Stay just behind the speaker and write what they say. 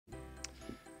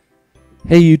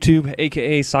Hey YouTube,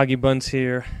 aka Soggy Buns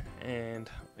here, and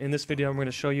in this video I'm going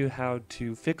to show you how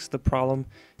to fix the problem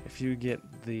if you get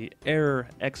the error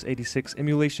x86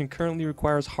 emulation currently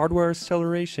requires hardware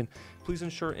acceleration. Please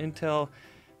ensure Intel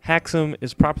HAXM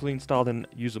is properly installed and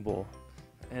usable.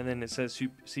 And then it says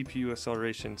CPU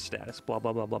acceleration status, blah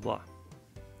blah blah blah blah.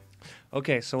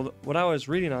 Okay, so what I was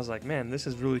reading, I was like, man, this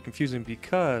is really confusing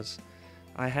because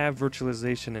I have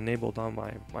virtualization enabled on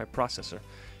my processor.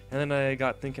 And then I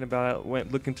got thinking about it,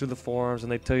 went looking through the forums,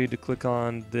 and they tell you to click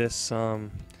on this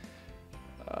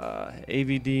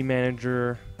AVD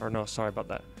manager, or no, sorry about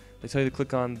that. They tell you to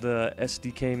click on the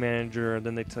SDK manager, and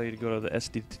then they tell you to go to the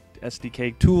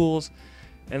SDK tools,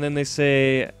 and then they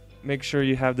say make sure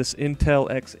you have this Intel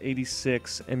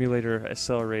x86 emulator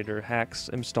accelerator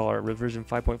HAXM installer revision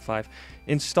 5.5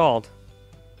 installed.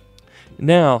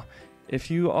 Now,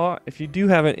 if you do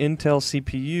have an Intel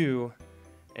CPU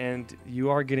and you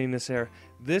are getting this error,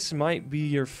 this might be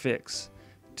your fix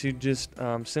to just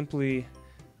simply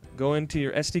go into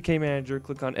your SDK manager,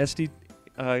 click on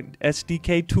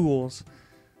SDK tools,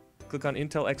 click on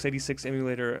Intel x86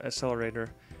 emulator accelerator,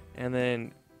 and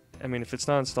then, I mean, if it's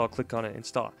not installed, click on it,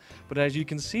 install. But as you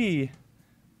can see,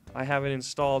 I have it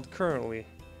installed currently.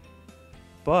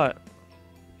 But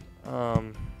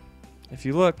if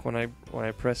you look, when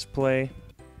I press play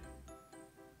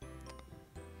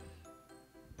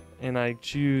and I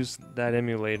choose that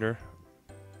emulator.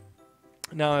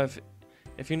 Now, if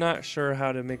you're not sure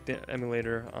how to make the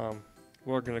emulator,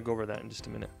 we're gonna go over that in just a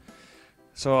minute.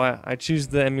 So I choose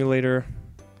the emulator,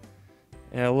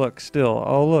 and look, still,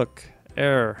 oh look,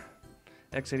 error,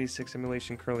 x86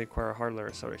 emulation currently require hardware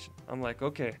acceleration. I'm like,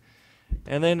 okay.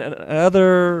 And then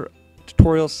other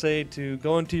tutorials say to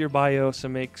go into your BIOS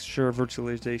and make sure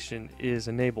virtualization is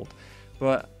enabled.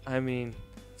 But I mean,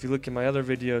 if you look at my other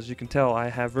videos, you can tell I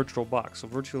have VirtualBox. So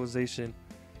virtualization,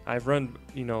 I've run,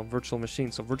 virtual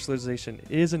machines. So virtualization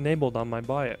is enabled on my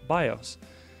BIOS.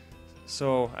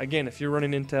 So again, if you're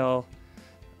running Intel,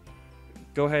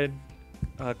 go ahead,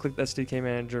 click the SDK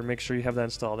manager, make sure you have that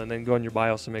installed, and then go in your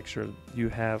BIOS and make sure you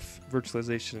have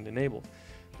virtualization enabled.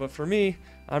 But for me,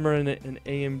 I'm running an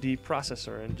AMD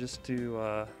processor, and just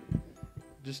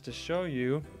to show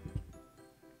you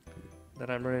that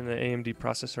I'm running an AMD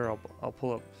processor, I'll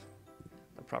pull up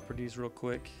the properties real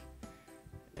quick,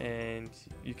 and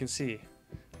you can see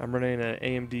I'm running an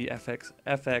AMD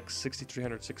FX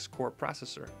 6306 core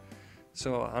processor.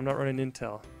 So I'm not running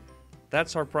Intel.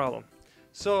 That's our problem.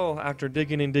 So after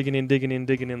digging in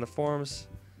the forums,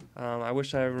 I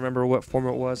wish I remember what form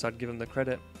it was, I'd give them the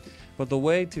credit. But the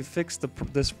way to fix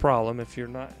this problem, if you're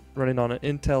not running on an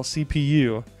Intel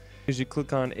CPU, is you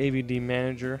click on AVD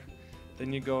manager.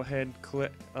 Then you go ahead,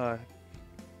 click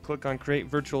on create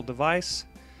virtual device,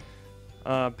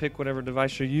 pick whatever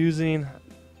device you're using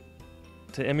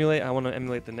to emulate. I want to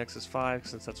emulate the Nexus 5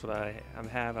 since that's what I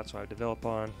have, that's what I develop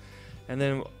on. And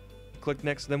then click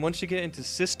next. Then once you get into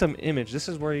system image, this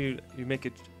is where you make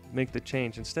the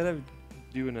change. Instead of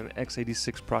doing an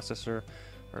x86 processor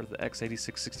or the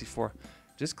x86 64,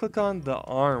 just click on the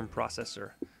ARM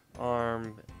processor,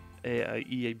 ARM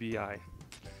EABI.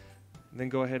 Then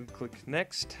go ahead and click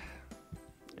next,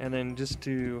 and then just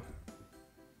to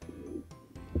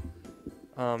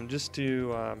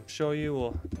show you,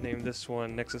 we'll name this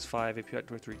one Nexus 5 API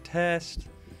 23 test,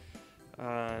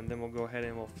 and then we'll go ahead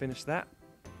and we'll finish that,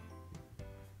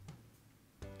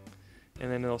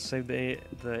 and then it'll save the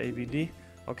AVD.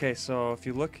 Okay, so if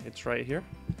you look, it's right here.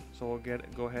 So we'll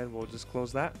go ahead, we'll just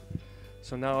close that.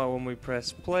 So now when we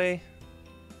press play,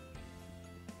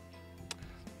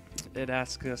 it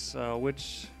asks us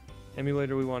which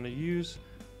emulator we want to use.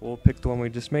 We'll pick the one we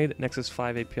just made, Nexus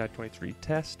 5 API 23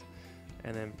 test,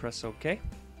 and then press OK.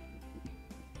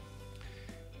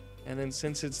 And then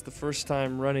since it's the first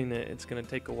time running it, it's going to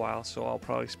take a while, so I'll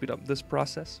probably speed up this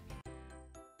process.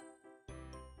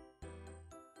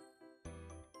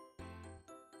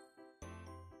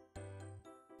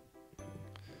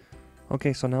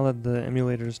 Okay, so now that the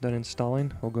emulator is done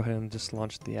installing, we'll go ahead and just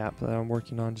launch the app that I'm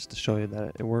working on just to show you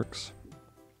that it works.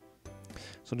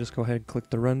 So just go ahead and click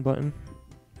the run button.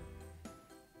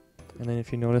 And then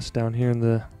if you notice down here in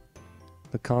the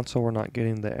console, we're not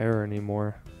getting the error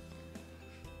anymore.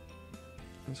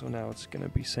 And so now it's going to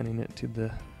be sending it to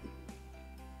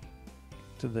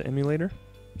the emulator.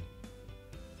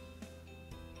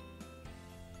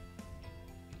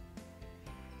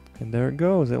 And there it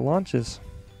goes, it launches.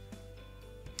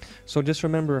 So just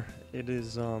remember, it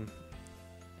is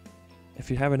if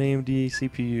you have an AMD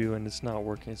CPU and it's not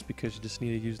working, it's because you just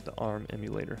need to use the ARM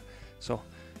emulator. So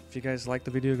if you guys like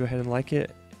the video, go ahead and like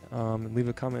it. Leave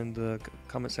a comment in the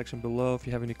comment section below. If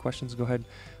you have any questions, go ahead,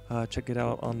 check it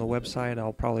out on the website.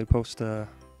 I'll probably post a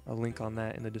link on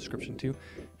that in the description too.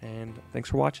 And thanks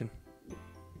for watching.